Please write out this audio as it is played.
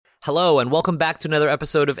Hello, and welcome back to another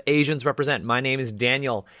episode of Asians Represent. My name is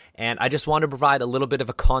Daniel, and I just want to provide a little bit of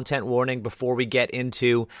a content warning before we get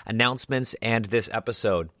into announcements and this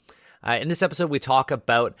episode. In this episode, we talk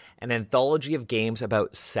about an anthology of games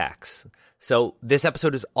about sex. So this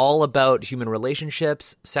episode is all about human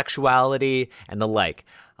relationships, sexuality, and the like.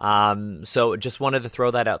 So just wanted to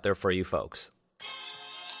throw that out there for you folks.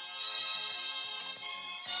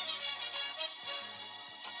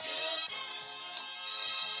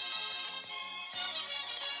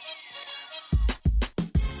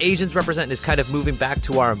 Asians Represent is kind of moving back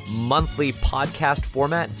to our monthly podcast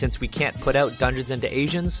format. Since we can't put out Dungeons into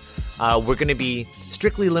Asians, we're going to be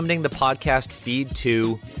strictly limiting the podcast feed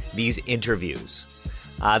to these interviews.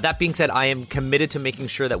 That being said, I am committed to making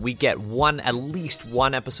sure that we get at least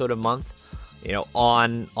one episode a month,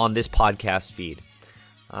 on this podcast feed.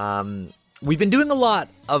 We've been doing a lot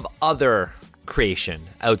of other creation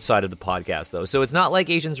outside of the podcast, though, so it's not like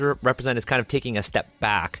Asians Represent is kind of taking a step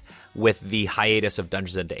back with the hiatus of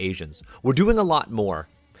Dungeons into Asians. We're doing a lot more.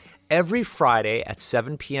 Every Friday at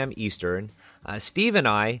 7 p.m. Eastern, Steve and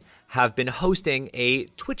I have been hosting a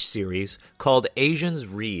Twitch series called Asians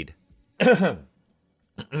Read.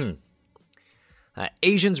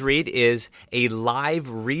 Asians Read is a live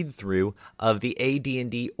read-through of the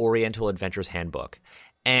AD&D Oriental Adventures Handbook.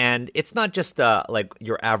 And it's not just like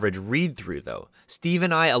your average read-through, though. Steve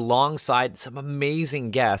and I, alongside some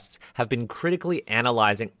amazing guests, have been critically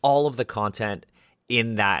analyzing all of the content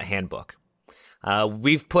in that handbook.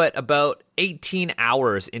 We've put about 18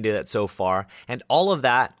 hours into it so far, and all of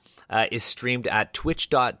that is streamed at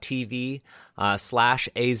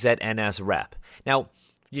twitch.tv/AZNSRep. Now,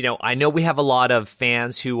 I know we have a lot of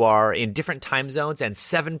fans who are in different time zones, and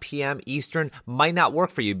 7 p.m. Eastern might not work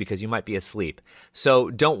for you because you might be asleep. So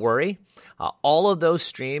don't worry. All of those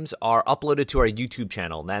streams are uploaded to our YouTube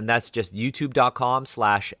channel, and that's just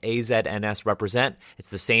youtube.com/AZNSRepresent. It's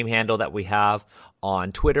the same handle that we have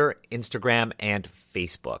on Twitter, Instagram, and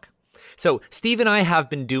Facebook. So Steve and I have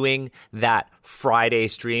been doing that Friday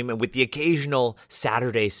stream and with the occasional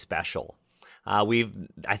Saturday special. I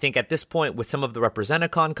think at this point, with some of the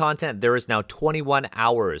Representicon content, there is now 21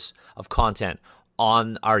 hours of content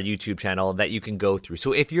on our YouTube channel that you can go through.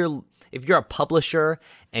 So if you're a publisher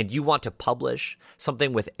and you want to publish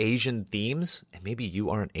something with Asian themes, and maybe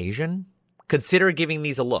you aren't Asian, consider giving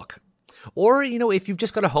these a look. Or, if you've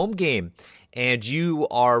just got a home game and you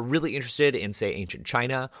are really interested in, say, ancient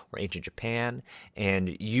China or ancient Japan,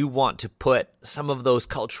 and you want to put some of those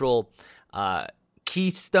cultural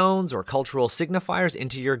keystones or cultural signifiers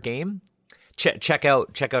into your game, check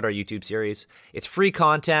out our YouTube series. It's free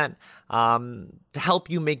content to help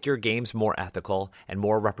you make your games more ethical and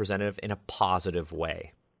more representative in a positive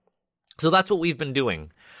way. So that's what we've been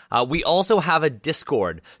doing. We also have a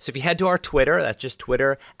Discord. So if you head to our Twitter, that's just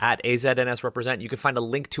Twitter @AZNSRepresent, you can find a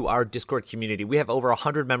link to our Discord community. We have over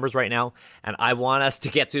 100 members right now, and I want us to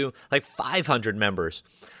get to like 500 members.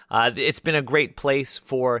 It's been a great place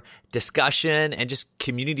for discussion and just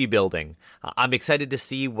community building. I'm excited to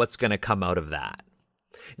see what's going to come out of that.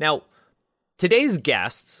 Now, today's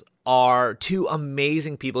guests are two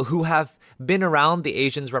amazing people who have been around the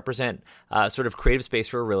Asians Represent sort of creative space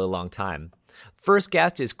for a really long time. First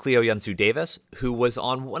guest is Clio Yunsu Davis, who was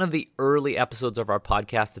on one of the early episodes of our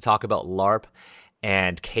podcast to talk about LARP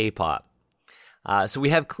and K-pop. So we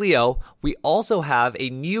have Clio. We also have a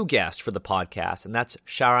new guest for the podcast, and that's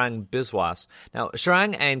Sharang Biswas. Now,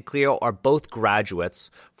 Sharang and Clio are both graduates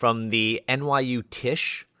from the NYU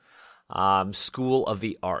Tisch School of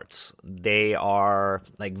the Arts. They are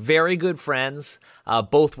like very good friends.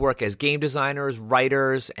 Both work as game designers,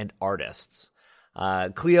 writers, and artists.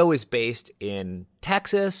 Clio is based in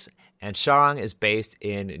Texas, and Sharang is based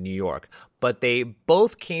in New York. But they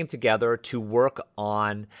both came together to work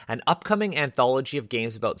on an upcoming anthology of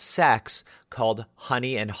games about sex called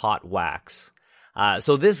Honey and Hot Wax.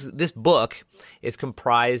 So this book is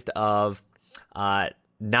comprised of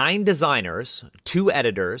 9 designers, 2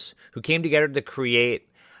 editors, who came together to create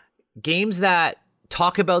games that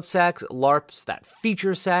talk about sex, LARPs that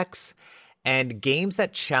feature sex, and games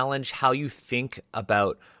that challenge how you think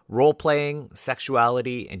about role-playing,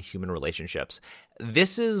 sexuality, and human relationships.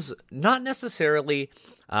 This is not necessarily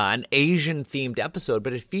an Asian-themed episode,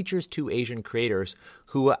 but it features 2 Asian creators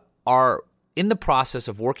who are in the process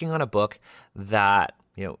of working on a book that,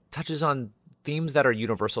 touches on themes that are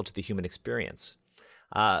universal to the human experience.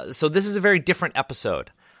 So this is a very different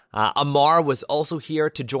episode. Amar was also here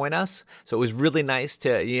to join us, so it was really nice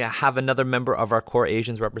to have another member of our core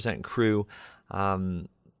Asians Represent crew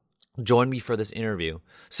join me for this interview.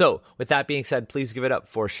 So, with that being said, please give it up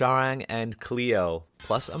for Sharang and Clio,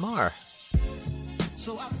 plus Amar.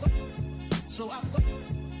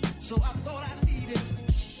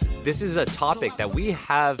 This is a topic that we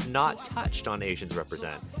have not touched on Asians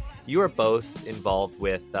Represent. You are both involved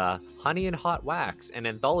with Honey and Hot Wax, an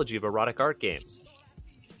anthology of erotic art games.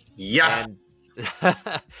 Yes.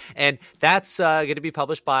 And that's going to be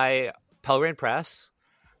published by Pelgrane Press,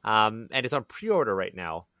 and it's on pre-order right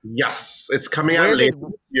now. Yes, it's coming out later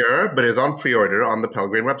this year, but it's on pre-order on the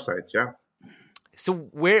Pelgrane website, yeah. So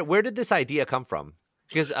where did this idea come from?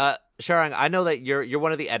 Because, Sharang, I know that you're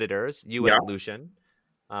one of the editors, you and Lucian.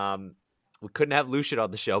 We couldn't have Lucian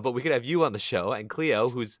on the show, but we could have you on the show, and Clio,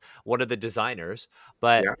 who's one of the designers.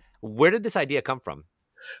 But where did this idea come from?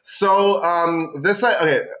 So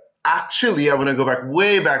actually, I want to go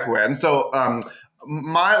way back when. So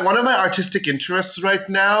one of my artistic interests right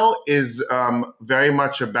now is very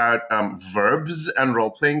much about verbs and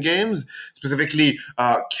role-playing games. Specifically,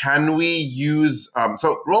 can we use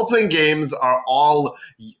so role-playing games are all,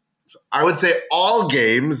 I would say all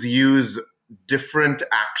games use different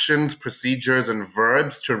actions, procedures, and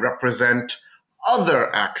verbs to represent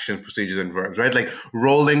other actions, procedures, and verbs, right? Like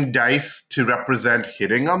rolling dice to represent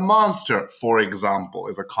hitting a monster, for example,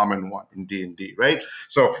 is a common one in D&D, right?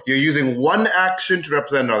 So you're using one action to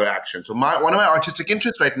represent another action. So one of my artistic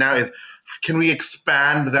interests right now is, can we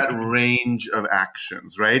expand that range of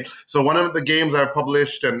actions, right? So one of the games I've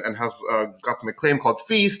published and has got some acclaim called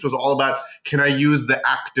Feast was all about, can I use the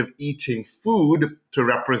act of eating food to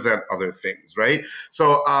represent other things, right?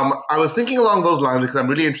 So I was thinking along those lines because I'm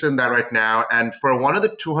really interested in that right now. And for one of the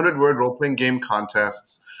 200-word role-playing game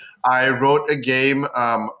contests, I wrote a game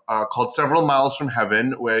called Several Miles from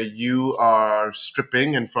Heaven, where you are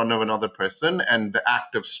stripping in front of another person, and the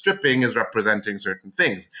act of stripping is representing certain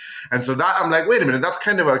things. And so that I'm like, wait a minute, that's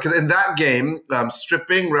kind of because in that game,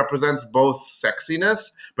 stripping represents both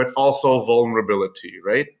sexiness, but also vulnerability,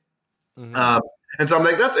 right? Mm-hmm. And so I'm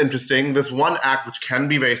like, that's interesting. This one act, which can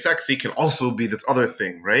be very sexy, can also be this other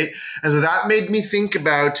thing, right? And so that made me think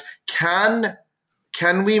about, can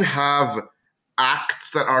we have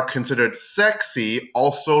acts that are considered sexy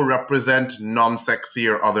also represent non-sexy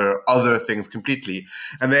or other things completely?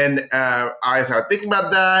 And then I started thinking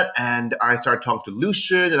about that, and I started talking to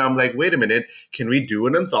Lucian, and I'm like, wait a minute, can we do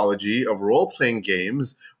an anthology of role-playing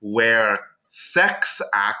games where sex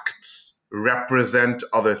acts represent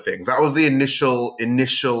other things? That was the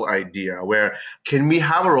initial idea, where can we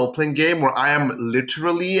have a role-playing game where I am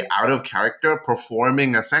literally out of character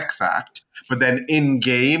performing a sex act, but then in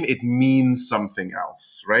game it means something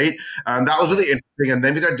else, right? And that was really interesting. And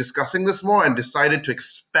then we started discussing this more and decided to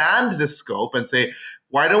expand the scope and say,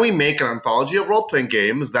 why don't we make an anthology of role-playing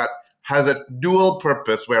games that has a dual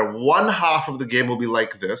purpose, where one half of the game will be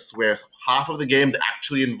like this, where half of the games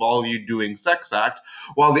actually involve you doing sex acts,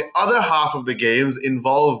 while the other half of the games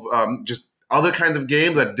involve just other kinds of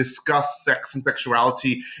games that discuss sex and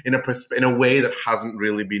sexuality in a way that hasn't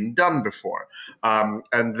really been done before.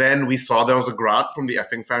 And then we saw there was a grant from the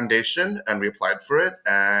Effing Foundation, and we applied for it,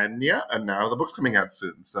 and now the book's coming out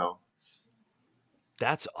soon. So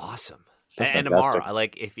that's awesome. And Amara,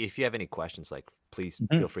 if you have any questions, please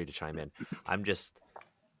feel free to chime in. I'm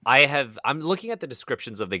looking at the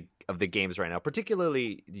descriptions of the games right now,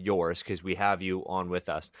 particularly yours, because we have you on with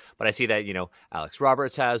us. But I see that, Alex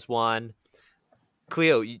Roberts has one.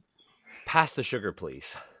 Clio, pass the sugar,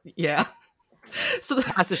 please. Yeah.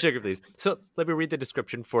 Pass the sugar, please. So let me read the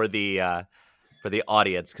description for the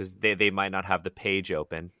audience, because they might not have the page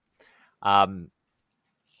open.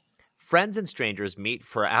 Friends and strangers meet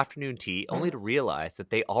for afternoon tea, only to realize that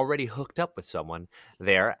they already hooked up with someone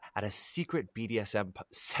there at a secret BDSM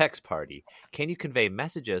sex party. Can you convey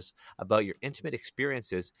messages about your intimate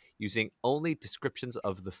experiences using only descriptions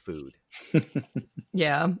of the food?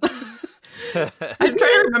 Yeah. I'm trying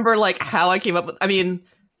to remember how I came up with, I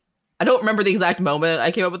don't remember the exact moment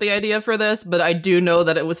I came up with the idea for this, but I do know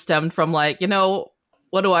that it was stemmed from what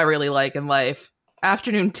do I really like in life?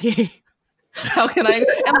 Afternoon tea. How can I?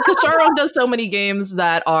 And because Sharang does so many games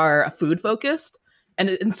that are food focused,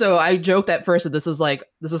 and so I joked at first that this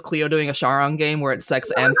is Clio doing a Sharang game where it's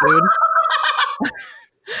sex and food.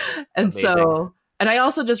 And amazing. So, and I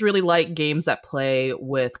also just really like games that play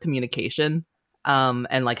with communication,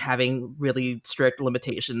 and having really strict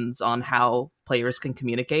limitations on how players can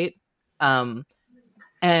communicate, and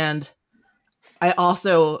I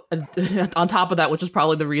also, on top of that, which is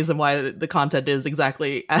probably the reason why the content is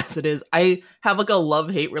exactly as it is, I have a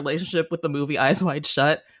love-hate relationship with the movie Eyes Wide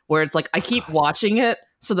Shut, where it's I keep watching it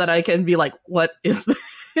so that I can be like, what is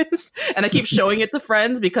this? And I keep showing it to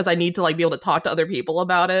friends because I need to be able to talk to other people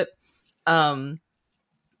about it.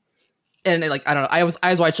 and like I don't know, I was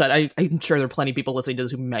Eyes Wide Shut. I'm sure there are plenty of people listening to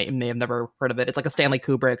this who may have never heard of it. It's like a Stanley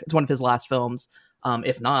Kubrick. It's one of his last films,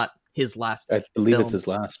 if not his last. I believe film. it's his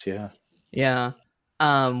last. Yeah. Yeah,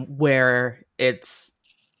 where it's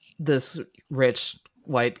this rich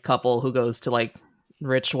white couple who goes to like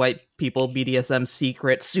rich white people BDSM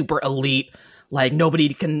secret super elite, like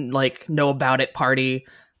nobody can like know about it party.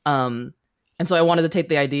 And so I wanted to take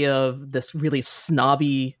the idea of this really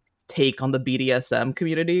snobby take on the BDSM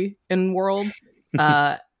community in world,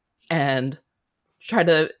 and try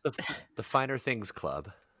to the Finer Things Club.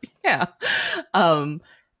 Yeah,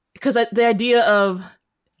 because the idea of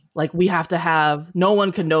like we have to have no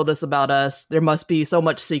one can know this about us. There must be so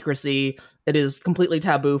much secrecy. It is completely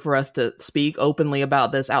taboo for us to speak openly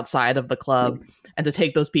about this outside of the club, and to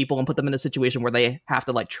take those people and put them in a situation where they have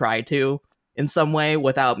to like try to in some way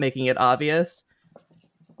without making it obvious.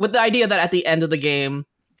 With the idea that at the end of the game,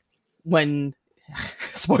 when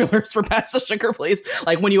spoilers for Pass the Sugar Please,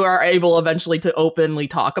 like when you are able eventually to openly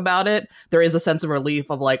talk about it, there is a sense of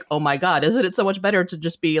relief of like, oh my god, isn't it so much better to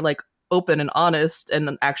just be like open and honest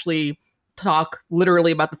and actually talk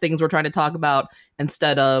literally about the things we're trying to talk about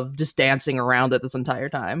instead of just dancing around it this entire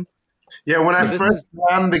time. Yeah, when I first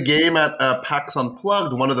ran the game at PAX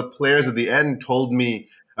Unplugged, one of the players at the end told me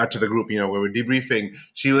to the group, where we're debriefing,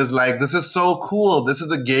 she was like, this is so cool. This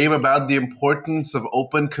is a game about the importance of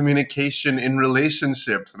open communication in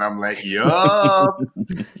relationships. And I'm like, yup.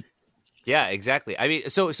 Yeah, exactly. I mean,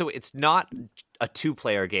 so it's not a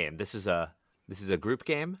 2-player game. This is a group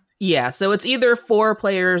game? Yeah, so it's either 4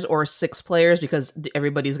 players or 6 players because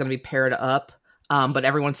everybody's going to be paired up. But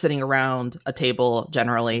everyone's sitting around a table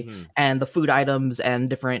generally, and the food items and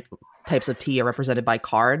different types of tea are represented by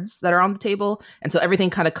cards that are on the table. And so everything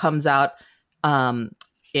kind of comes out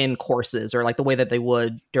in courses, or like the way that they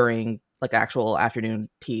would during like actual afternoon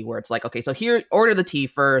tea, where it's like, okay, so here, order the tea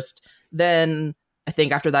first. Then I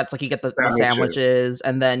think after that, it's like you get the sandwiches,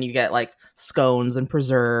 and then you get like scones and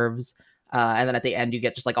preserves. And then at the end, you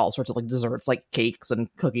get just like all sorts of like desserts, like cakes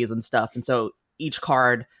and cookies and stuff. And so each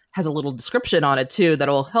card has a little description on it too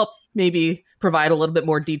that'll help maybe provide a little bit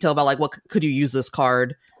more detail about like what could you use this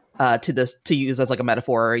card to use as like a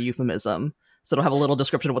metaphor or a euphemism. So it'll have a little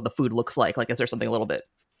description of what the food looks like. Like, is there something a little bit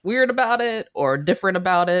weird about it or different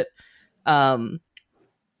about it? And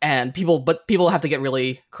people have to get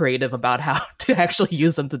really creative about how to actually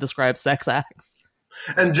use them to describe sex acts.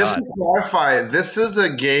 And just to clarify, this is a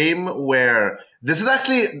game where this is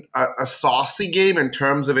actually a saucy game in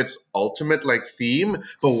terms of its ultimate like theme.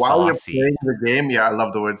 But while you're playing the game, yeah, I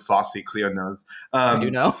love the word saucy. Clio knows. I do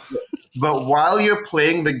know. But while you're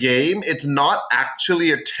playing the game, it's not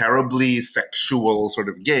actually a terribly sexual sort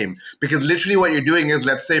of game. Because literally what you're doing is,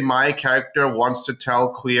 let's say my character wants to tell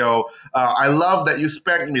Clio, I love that you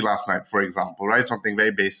spanked me last night, for example, right? Something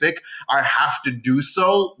very basic. I have to do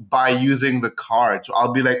so by using the card. So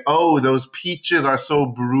I'll be like, oh, those peaches are so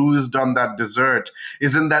bruised on that dessert.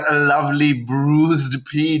 Isn't that a lovely bruised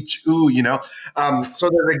peach? Ooh, So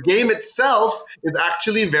the game itself is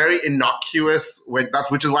actually very innocuous,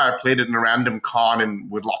 which is why I played it in a random con and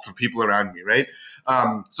with lots of people around me, right?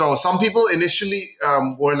 So some people initially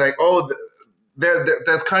were like, oh,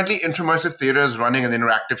 there's currently Intermersive Theaters running an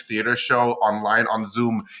interactive theater show online on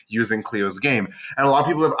Zoom using Clio's game. And a lot of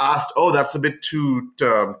people have asked, oh, that's a bit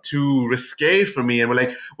too risque for me. And we're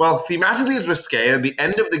like, well, thematically it's risque. At the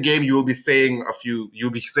end of the game, you'll be saying words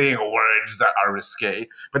that are risque.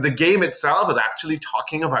 But the game itself is actually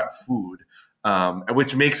talking about food.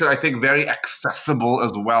 Which makes it, I think, very accessible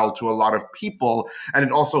as well to a lot of people. And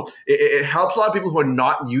it also it helps a lot of people who are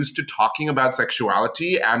not used to talking about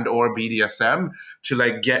sexuality and or BDSM to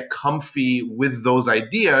like get comfy with those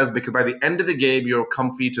ideas, because by the end of the game, you're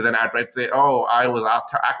comfy to then outright say, oh, I was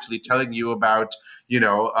actually telling you about,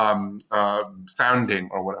 sounding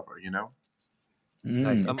or whatever,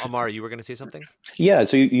 Nice. Amar, you were going to say something? Yeah,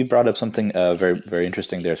 so you brought up something very, very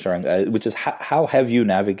interesting there, Sharang, which is how have you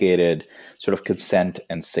navigated sort of consent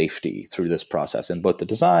and safety through this process in both the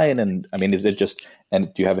design and, I mean, is it just,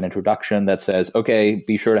 and do you have an introduction that says, okay,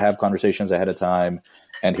 be sure to have conversations ahead of time,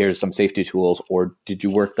 and here's some safety tools, or did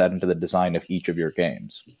you work that into the design of each of your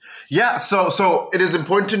games? Yeah, so it is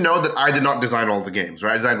important to know that I did not design all the games,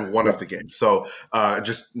 right? I designed one of the games. So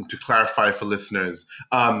just to clarify for listeners.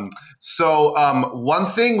 One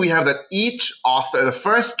thing we have that each author, the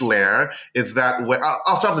first layer is that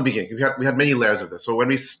I'll start from the beginning. We had many layers of this. So when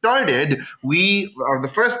we started,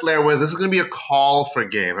 the first layer was, this is going to be a call for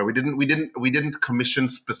game. Right? We didn't commission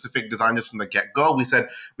specific designers from the get-go. We said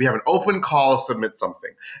we have an open call, submit something.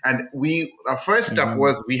 something. And our first step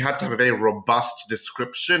was we had to have a very robust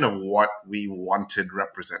description of what we wanted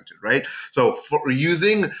represented, right? So for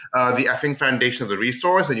using the effing foundation as a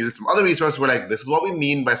resource and using some other resources, we're like, this is what we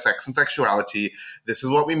mean by sex and sexuality. This is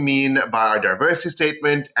what we mean by our diversity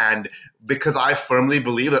statement. And because I firmly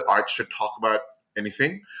believe that art should talk about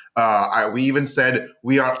anything, we even said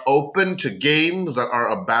we are open to games that are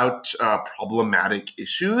about problematic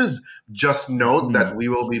issues. Just note that we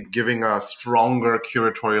will be giving a stronger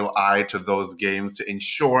curatorial eye to those games to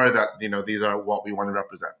ensure that these are what we want to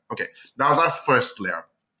represent. Okay, that was our first layer.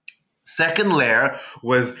 Second layer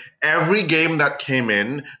was every game that came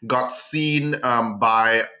in got seen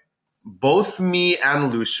by both me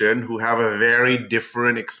and Lucian, who have a very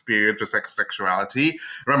different experience with sexuality.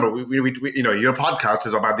 Remember, we your podcast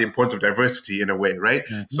is about the importance of diversity in a way, right?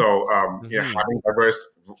 So, having diverse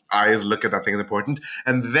eyes look at that thing is important.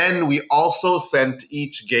 And then we also sent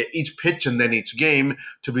each pitch and then each game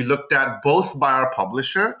to be looked at both by our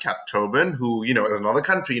publisher, Kat Tobin, who, is another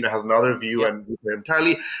country, has another view and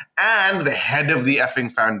entirely, and the head of the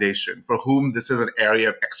effing foundation, for whom this is an area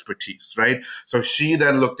of expertise, right? So she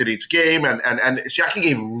then looked at each game and she actually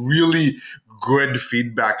gave really good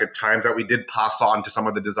feedback at times that we did pass on to some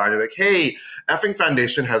of the designers, like, hey, effing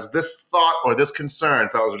foundation has this thought or this concern.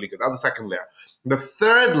 So that was really good. That was the second layer. The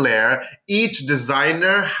third layer, each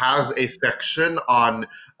designer has a section on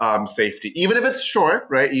safety, even if it's short,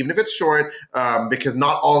 right? Even if it's short, because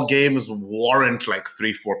not all games warrant like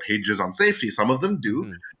 3-4 pages on safety. Some of them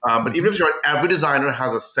do. But even if it's short, every designer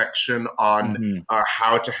has a section on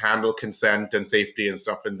how to handle consent and safety and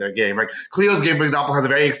stuff in their game. Like Clio's game, for example, has a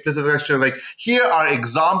very explicit section like, here are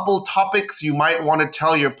example topics you might want to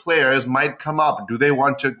tell your players might come up. Do they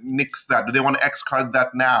want to nix that? Do they want to X card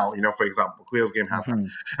that now? For example, Clio's game has that.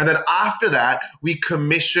 And then after that, we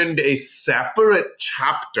commissioned a separate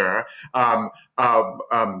chapter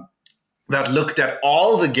that looked at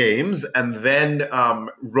all the games and then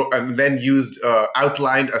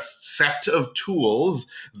outlined a set of tools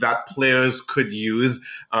that players could use.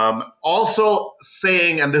 Also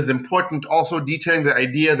saying, and this is important, also detailing the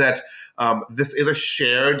idea that this is a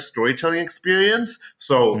shared storytelling experience.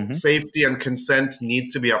 So safety and consent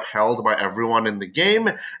needs to be upheld by everyone in the game.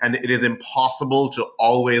 And it is impossible to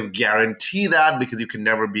always guarantee that because you can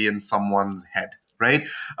never be in someone's head. Right?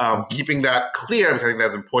 Keeping that clear, because I think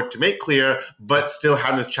that's important to make clear, but still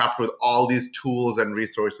having this chapter with all these tools and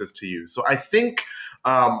resources to use. So I think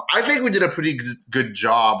we did a pretty good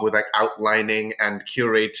job with like outlining and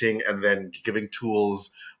curating and then giving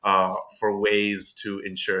tools for ways to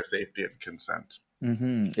ensure safety and consent.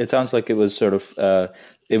 It sounds like it was sort of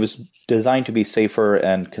it was designed to be safer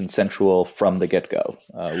and consensual from the get-go,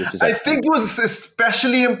 which is. I think it was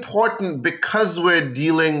especially important because we're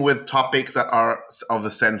dealing with topics that are of a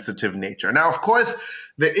sensitive nature. Now, of course,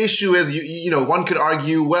 the issue is, one could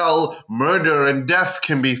argue, well, murder and death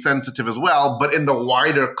can be sensitive as well, but in the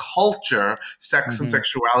wider culture, sex and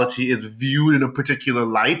sexuality is viewed in a particular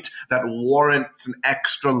light that warrants an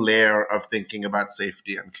extra layer of thinking about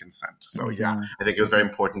safety and consent. So, I think it was very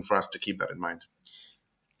important for us to keep that in mind.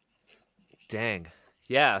 Dang.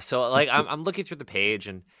 Yeah. So, like, I'm looking through the page,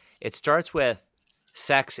 and it starts with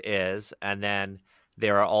sex is, and then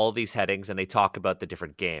there are all these headings, and they talk about the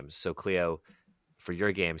different games. So, Clio, for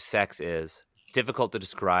your game, sex is difficult to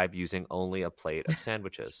describe using only a plate of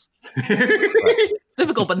sandwiches.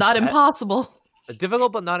 Difficult, but not impossible.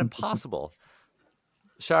 Difficult, but not impossible.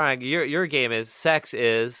 Sharang, your game is sex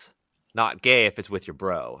is not gay if it's with your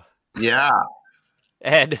bro. Yeah.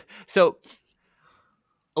 And so,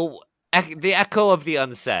 the echo of the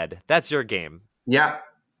unsaid, that's your game. Yeah.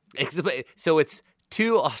 So it's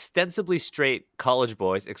two ostensibly straight college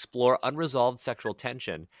boys explore unresolved sexual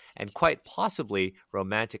tension and quite possibly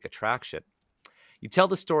romantic attraction. You tell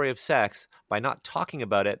the story of sex by not talking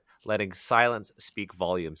about it, letting silence speak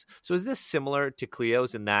volumes. So is this similar to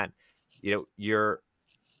Clio's in that, you're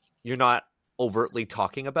not overtly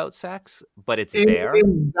talking about sex, but it's there?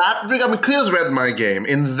 In that regard, Clio's read my game.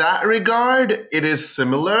 In that regard, it is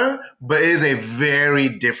similar, but it is a very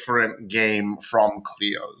different game from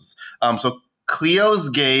Clio's. So Clio's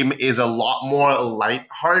game is a lot more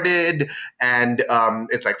lighthearted and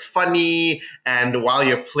it's like funny, and while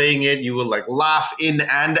you're playing it, you will like laugh in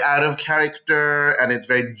and out of character, and it's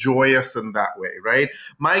very joyous in that way, right?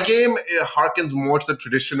 My game harkens more to the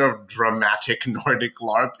tradition of dramatic Nordic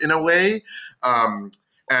LARP in a way.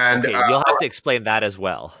 Okay, you'll have to explain that as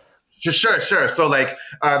well. Sure. So like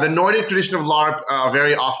the Nordic tradition of LARP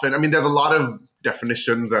very often, there's a lot of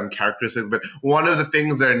definitions and characteristics, but one of the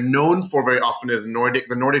things they're known for very often is the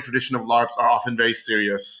Nordic tradition of LARPs are often very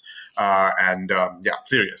serious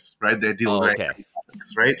serious, right? They deal with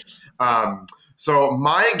weeks, right? So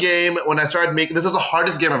my game, when I started making, this is the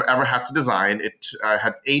hardest game I've ever had to design. I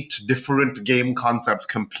had 8 different game concepts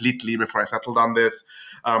completely before I settled on this,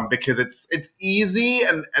 because it's easy,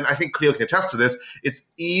 and I think Clio can attest to this. It's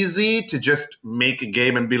easy to just make a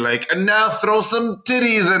game and be like, and now throw some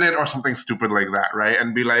titties in it or something stupid like that, right?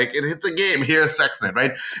 And be like, it's a game, here's sex in it,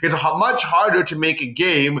 right? It's much harder to make a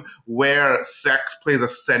game where sex plays a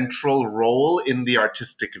central role in the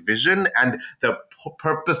artistic vision, and the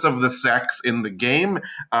purpose of the sex in the game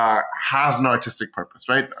has an artistic purpose,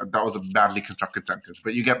 right? That was a badly constructed sentence,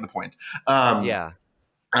 but you get the point. Yeah.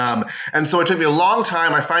 And so it took me a long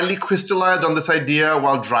time. I finally crystallized on this idea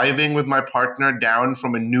while driving with my partner down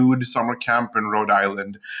from a nude summer camp in Rhode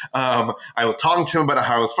Island. I was talking to him about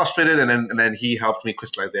how I was frustrated, and then he helped me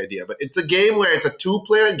crystallize the idea. But it's a game where it's a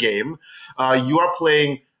 2-player game. You are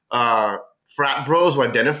playing frat bros who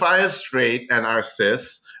identify as straight and are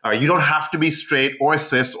cis. You don't have to be straight or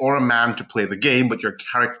cis or a man to play the game, but your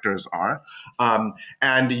characters are.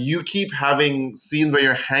 And you keep having scenes where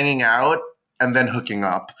you're hanging out and then hooking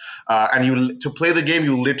up. And to play the game,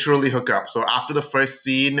 you literally hook up. So after the first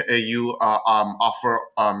scene, you offer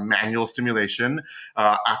manual stimulation.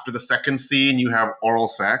 After the second scene, you have oral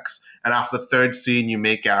sex. And after the third scene, you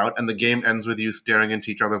make out. And the game ends with you staring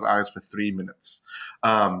into each other's eyes for 3 minutes.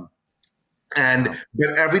 But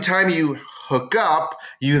every time you hook up,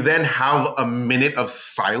 you then have a minute of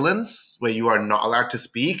silence where you are not allowed to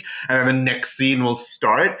speak, and then the next scene will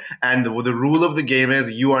start. And the rule of the game is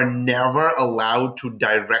you are never allowed to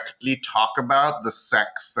directly talk about the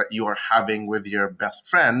sex that you are having with your best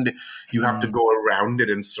friend. You have to go around it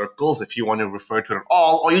in circles if you want to refer to it at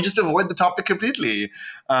all, or you just avoid the topic completely.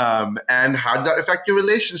 And how does that affect your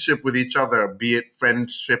relationship with each other, be it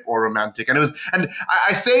friendship or romantic? And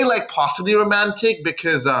I say like possibly romantic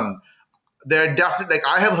because they're definitely,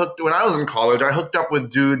 like, when I was in college, I hooked up with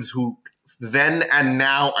dudes who then and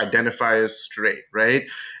now identify as straight, right?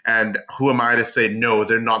 And who am I to say no,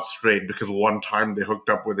 they're not straight because one time they hooked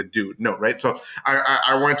up with a dude? No, right? So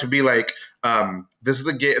I wanted to be like, this is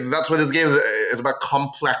a game. That's what this game is about.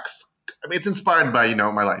 Complex. I mean, it's inspired by,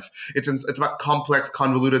 my life. It's about complex,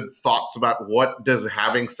 convoluted thoughts about what does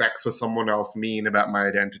having sex with someone else mean about my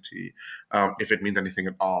identity, if it means anything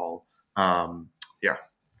at all. Yeah.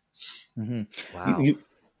 Mm-hmm. Wow.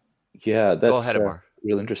 Yeah, that's Go ahead, Amar.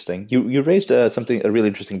 real interesting. You raised a really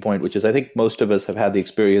interesting point, which is I think most of us have had the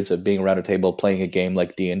experience of being around a table playing a game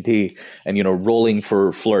like D&D and rolling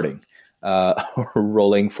for flirting, or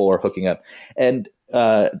rolling for hooking up, and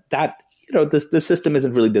that the system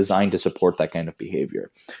isn't really designed to support that kind of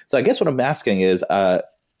behavior. So I guess what I'm asking is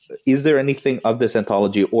there anything of this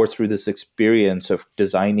anthology or through this experience of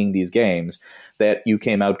designing these games that you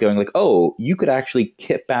came out going like, oh, you could actually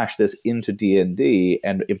kit bash this into D&D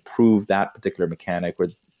and improve that particular mechanic or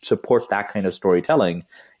support that kind of storytelling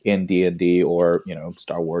in D&D or,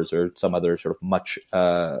 Star Wars or some other sort of much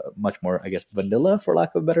more, I guess, vanilla, for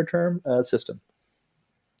lack of a better term, system?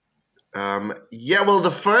 Well,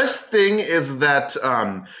 the first thing is that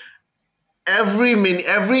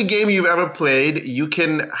every game you've ever played, you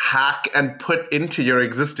can hack and put into your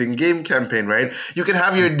existing game campaign, right? You can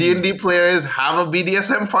have your D&D players have a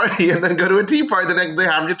BDSM party and then go to a tea party the next day,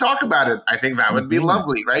 have you talk about it. I think that would be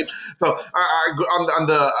lovely, right? So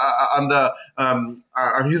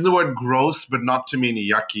I'm using the word gross, but not to mean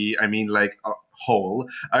yucky. I mean like whole.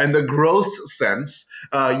 In the gross sense,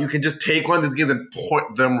 you can just take one of these games and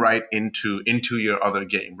port them right into your other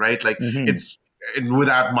game, right? Like it's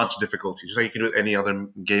without much difficulty, just like you can do with any other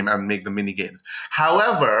game and make the mini games.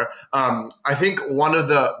 However, I think one of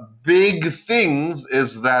the big things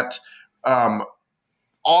is that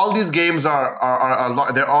all these games are a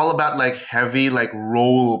lot. They're all about like heavy like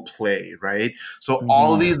role play, right? So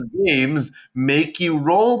all these games make you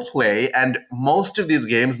role play, and most of these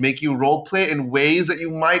games make you role play in ways that you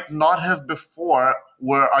might not have before.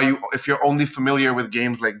 If you're only familiar with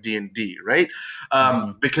games like D&D, right?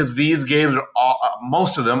 Because these games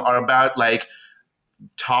most of them are about like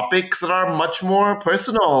topics that are much more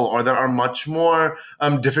personal or that are much more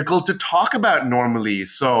difficult to talk about normally.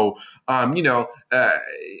 So,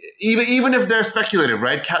 even if they're speculative,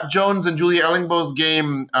 right? Kat Jones and Julia Ellingbo's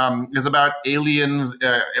game is about aliens,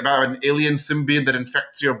 about an alien symbiote that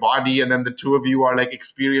infects your body, and then the two of you are like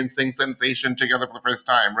experiencing sensation together for the first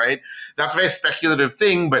time, right? That's a very speculative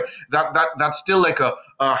thing, but that's still like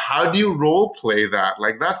how do you role play that?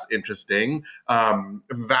 Like, that's interesting.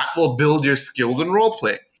 That will build your skills in role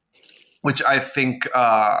play, which I think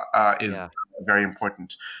is very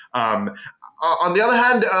important. On the other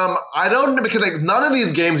hand, I don't know, because like none of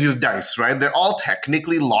these games use dice, right? They're all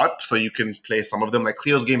technically locked, so you can play some of them. Like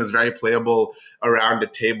Clio's game is very playable around a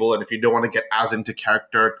table, and if you don't want to get as into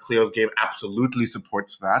character, Clio's game absolutely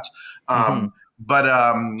supports that. But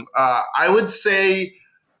I would say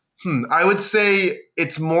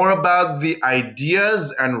it's more about the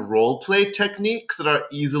ideas and role play techniques that are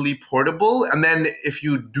easily portable. And then if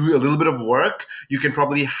you do a little bit of work, you can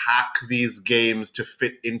probably hack these games to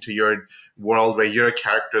fit into your world where your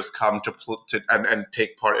characters come and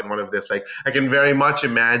take part in one of this. Like I can very much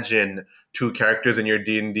imagine two characters in your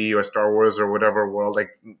D&D or Star Wars or whatever world,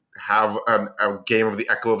 like have a game of the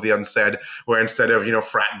Echo of the Unsaid, where instead of,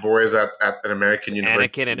 frat boys at an American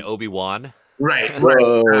university. Anakin and Obi-Wan. Right.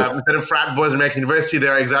 Instead of frat boys at American University, they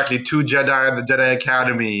are exactly two Jedi at the Jedi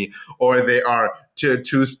Academy, or they are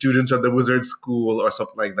two students at the Wizard School, or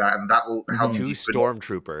something like that, and that will help. Two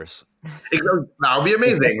stormtroopers. That would be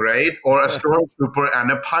amazing, right? Or a stormtrooper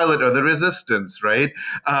and a pilot of the Resistance, right?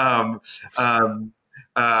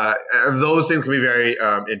 Those things can be very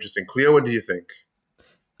interesting. Clio, what do you think?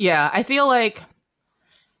 Yeah, I feel like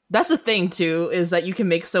that's the thing too, is that you can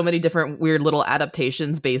make so many different weird little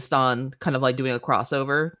adaptations based on kind of like doing a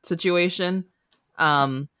crossover situation.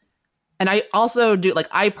 And I also do, like,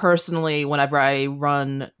 I personally, whenever I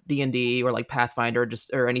run D&D or like Pathfinder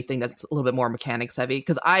or anything that's a little bit more mechanics heavy,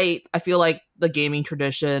 because I feel like the gaming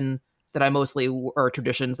traditions that I mostly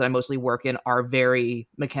work in are very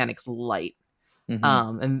mechanics light,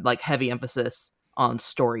 and like heavy emphasis on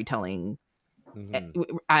storytelling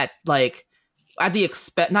at the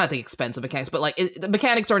expense, not at the expense of mechanics, but like the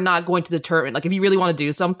mechanics are not going to determine, like if you really want to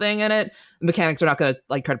do something in it, the mechanics are not going to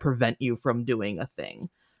like try to prevent you from doing a thing.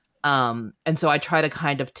 And so I try to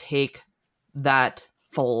kind of take that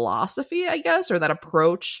philosophy, I guess, or that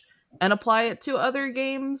approach and apply it to other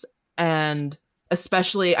games. And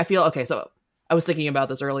especially I feel, okay, so I was thinking about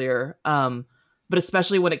this earlier, but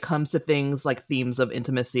especially when it comes to things like themes of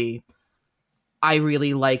intimacy, I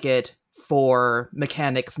really like it for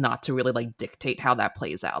mechanics not to really like dictate how that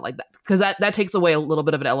plays out, like that, because that takes away a little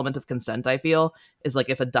bit of an element of consent. I feel is like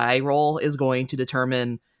if a die roll is going to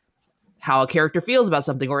determine how a character feels about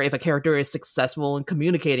something, or if a character is successful in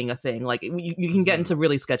communicating a thing, like you can get into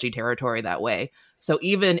really sketchy territory that way. So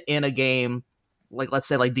even in a game like, let's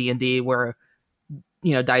say like D&D, where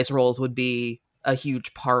dice rolls would be a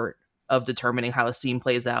huge part of determining how a scene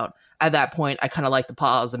plays out, at that point, I kind of like to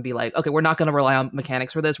pause and be like, okay, we're not going to rely on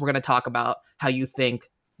mechanics for this. We're going to talk about how you think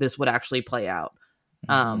this would actually play out.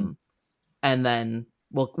 And then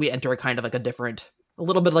we enter a kind of like a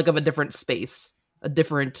little bit like of a different space, a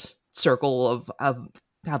different circle of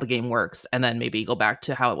how the game works. And then maybe go back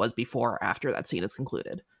to how it was before or after that scene is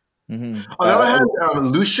concluded. On the other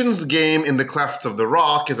hand, Lucian's game In the Clefts of the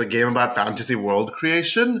Rock is a game about fantasy world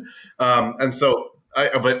creation. And so,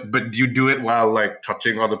 but you do it while like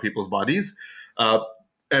touching other people's bodies,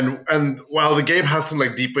 and while the game has some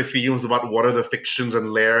like deeper themes about what are the fictions and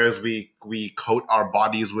layers we coat our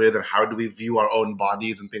bodies with, and how do we view our own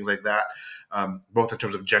bodies and things like that, both in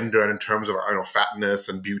terms of gender and in terms of fatness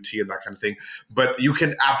and beauty and that kind of thing. But you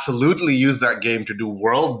can absolutely use that game to do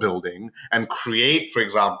world building and create, for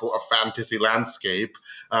example, a fantasy landscape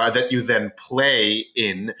that you then play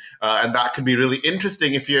in, and that can be really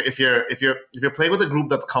interesting if you're playing with a group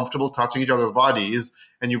that's comfortable touching each other's bodies,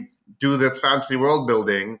 and you do this fantasy world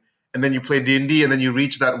building, and then you play D&D, and then you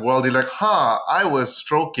reach that world, you're like, I was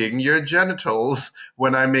stroking your genitals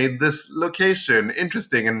when I made this location.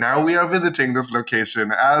 Interesting. And now we are visiting this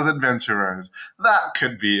location as adventurers. That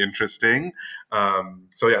could be interesting.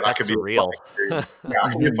 So yeah, that could be real. Yeah,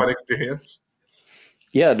 that could be a fun experience.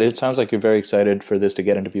 Yeah, it sounds like you're very excited for this to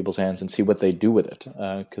get into people's hands and see what they do with it.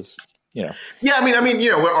 Because Yeah, I mean,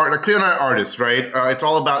 Clio and I are artists, right? It's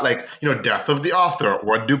all about death of the author.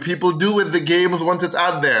 What do people do with the games once it's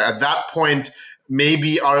out there? At that point,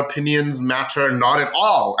 maybe our opinions matter not at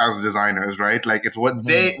all as designers, right? Like it's what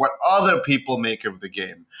what other people make of the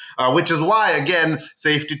game, which is why, again,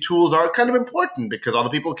 safety tools are kind of important, because other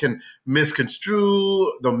people can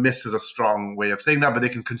misconstrue. Though miss is a strong way of saying that, but they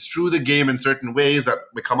can construe the game in certain ways that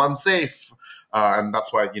become unsafe, and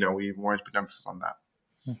that's why we want to put emphasis on that.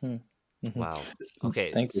 Mm-hmm. Mm-hmm. Wow.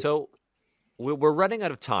 Okay. Thank you. So we're running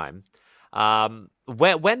out of time.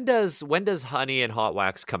 When does Honey and Hot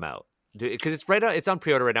Wax come out? Because it's on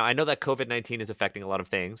pre-order right now. I know that COVID-19 is affecting a lot of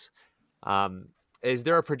things. Is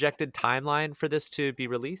there a projected timeline for this to be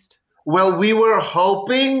released? Well, we were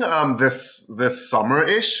hoping this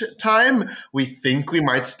summer-ish time. We think we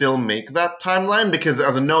might still make that timeline because,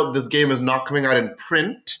 as a note, this game is not coming out in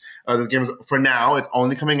print. This game is, for now, it's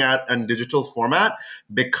only coming out in digital format Okay.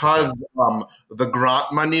 because the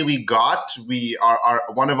grant money we got, we are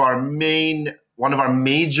one of our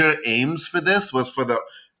major aims for this was for the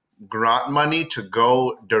grant money to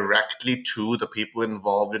go directly to the people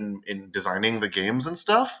involved in designing the games and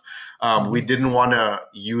stuff. We Mhm. didn't want to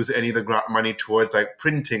use any of the grant money towards like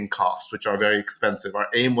printing costs, which are very expensive. Our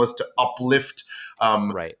aim was to uplift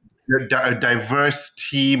um, Right. a diverse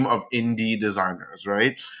team of indie designers,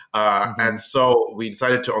 right? Mhm. And so we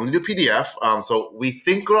decided to only do PDF. So we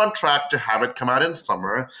think we're on track to have it come out in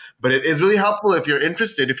summer, but it is really helpful if you're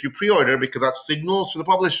interested, if you pre-order, because that signals to the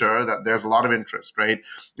publisher that there's a lot of interest, right?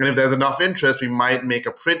 And if there's enough interest, we might make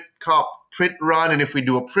a print run, and if we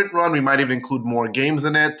do a print run, we might even include more games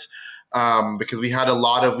in it. Because we had a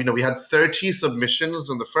lot of, we had 30 submissions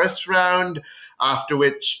in the first round, after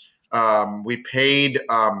which we paid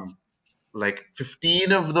like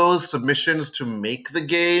 15 of those submissions to make the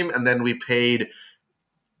game, and then we paid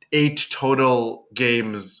 8 total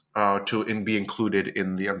games be included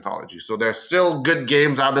in the anthology. So there's still good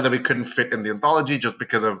games out there that we couldn't fit in the anthology just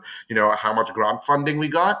because of how much grant funding we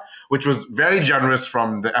got, which was very generous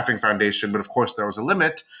from the effing foundation, but of course there was a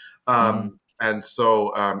limit. Mhm. And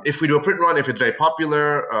so if we do a print run, if it's very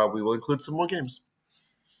popular, we will include some more games.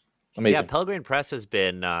 Yeah, Amazing. Pelgrane Press has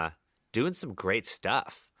been doing some great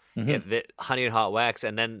stuff. Yeah, Hmm. Honey and Hot Wax,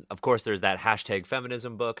 and then of course there's that hashtag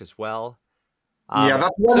feminism book as well. Yeah,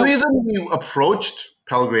 that's one So reason we approached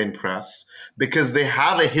Pelgrane Press, because they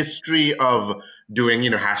have a history of doing,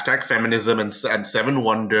 hashtag feminism and Seven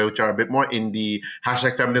Wonder, which are a bit more indie.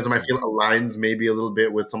 Hashtag feminism, I Mhm. feel, aligns maybe a little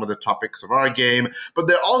bit with some of the topics of our game, but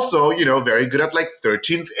they're also, very good at like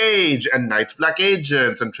 13th Age and Night's Black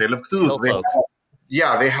Agents and Trail of Cthulhu. Hillfolk.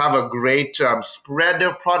 Yeah, they have a great spread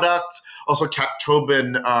of products. Also, Kat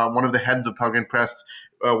Tobin, one of the heads of Pelgrane Press,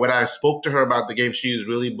 when I spoke to her about the game, she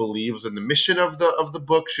really believes in the mission of the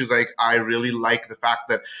book. She's like, I really like the fact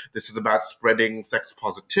that this is about spreading sex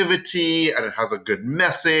positivity and it has a good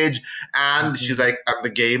message. And she's Mhm. like, and the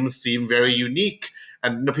games seem very unique.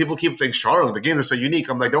 And people keep saying, Sharang, the games are so unique.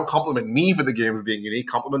 I'm like, don't compliment me for the games being unique.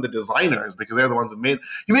 Compliment the designers because they're the ones who made.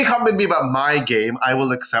 You may compliment me about my game. I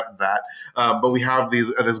will accept that. But we have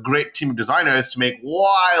this great team of designers to make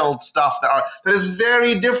wild stuff that is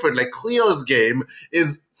very different. Like Clio's game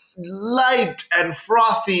is light and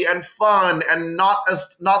frothy and fun and not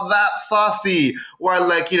that saucy. While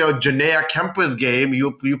like Janaea Kemper's game,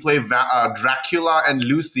 you play Dracula and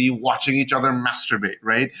Lucy watching each other masturbate,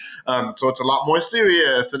 right? So it's a lot more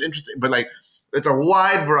serious and interesting. But like it's a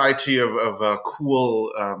wide variety of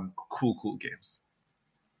cool games.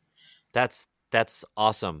 That's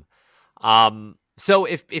awesome. So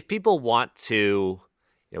if people want to,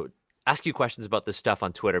 ask you questions about this stuff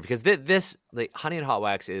on Twitter, because this like Honey and Hot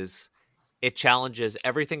Wax it challenges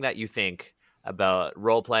everything that you think about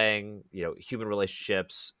role playing, human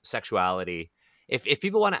relationships, sexuality. If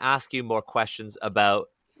people want to ask you more questions about,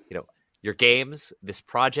 you know, your games, this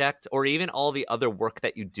project, or even all the other work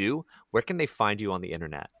that you do, where can they find you on the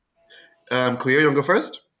internet? Cleo, you want to go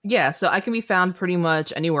first? Yeah, so I can be found pretty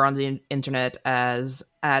much anywhere on the internet as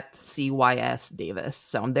at CYS Davis.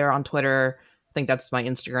 So I'm there on Twitter. I think that's my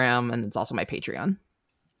Instagram, and it's also my Patreon.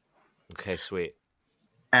 Okay, sweet.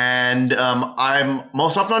 And I'm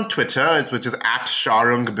most often on Twitter, which is at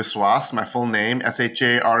Sharang Biswas, my full name,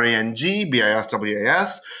 SHARANG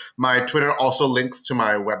BISWAS. My Twitter also links to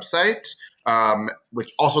my website,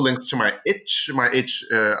 which also links to my itch. My itch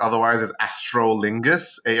otherwise is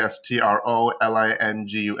Astrolingus,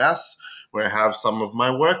 ASTROLINGUS, where I have some of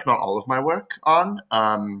my work, not all of my work, on.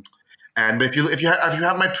 And but if you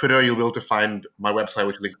have my Twitter, you'll be able to find my website,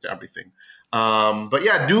 which links to everything. But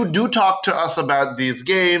yeah, do talk to us about these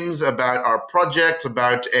games, about our project,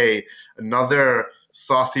 about another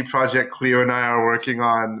saucy project Cleo and I are working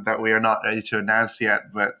on that we are not ready to announce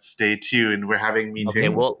yet. But stay tuned. We're having Okay,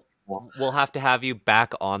 meetings. we'll have to have you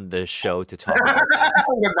back on the show to talk about that.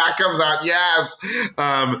 When that comes out, yes.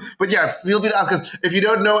 But yeah, feel free to ask us. If you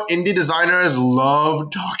don't know, indie designers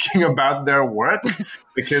love talking about their work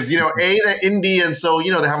because they're indie, and so they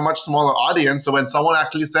have a much smaller audience. So when someone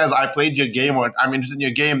actually says, "I played your game" or "I'm interested in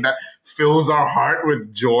your game," that fills our heart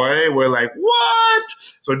with joy. We're like, "What?"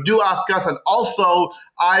 So do ask us, and also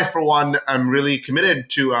I, for one, am really committed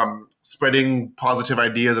to spreading positive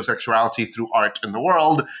ideas of sexuality through art in the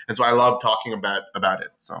world, and so I love talking about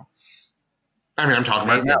it. So. I mean, I'm talking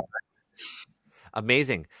about it now. Amazing.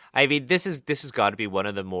 Amazing. I mean, this has got to be one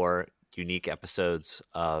of the more unique episodes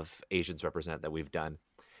of Asians Represent that we've done,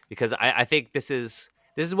 because I think this is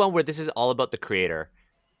one where this is all about the creator.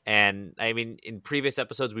 And I mean, in previous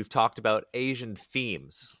episodes, we've talked about Asian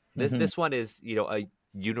themes. This one is, a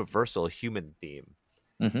universal human theme.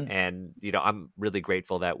 And, I'm really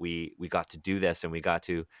grateful that we got to do this, and we got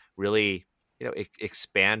to really,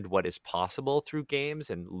 expand what is possible through games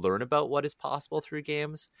and learn about what is possible through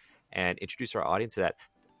games and introduce our audience to that.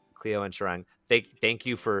 Clio and Sharang, thank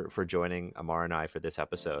you for joining Amar and I for this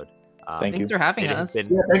episode. Thanks for having us. Thanks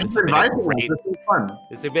for inviting us. This was fun.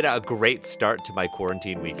 This has been a great start to my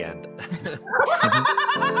quarantine weekend.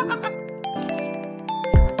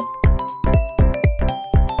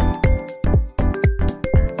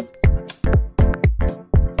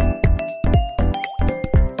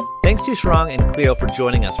 Thanks to Sharang and Clio for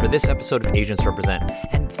joining us for this episode of Asians Represent.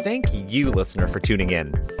 And thank you, listener, for tuning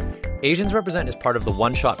in. Asians Represent is part of the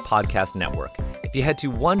One Shot Podcast Network. If you head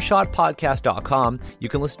to oneshotpodcast.com, you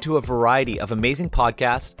can listen to a variety of amazing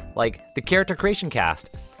podcasts like the Character Creation Cast.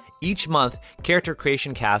 Each month, Character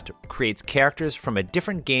Creation Cast creates characters from a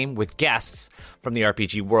different game with guests from the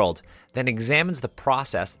RPG world, then examines the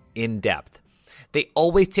process in depth. They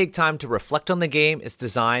always take time to reflect on the game, its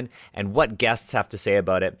design, and what guests have to say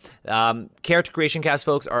about it. Character Creation Cast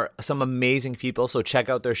folks are some amazing people, so check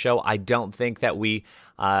out their show. I don't think that we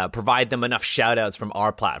provide them enough shout-outs from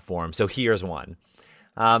our platform, so here's one.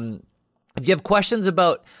 If you have questions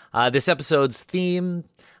about this episode's theme,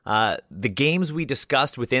 the games we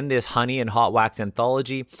discussed within this Honey and Hot Wax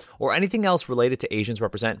anthology, or anything else related to Asians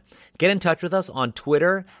Represent, get in touch with us on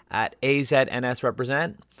Twitter at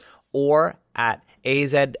AZNSRepresent or at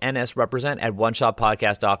AZNSRepresent at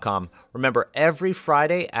oneshotpodcast.com. Remember, every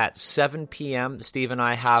Friday at 7 p.m., Steve and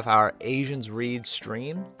I have our Asians Read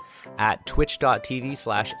stream at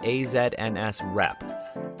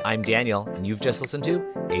twitch.tv/AZNSRep. I'm Daniel, and you've just listened to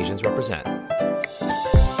Asians Represent.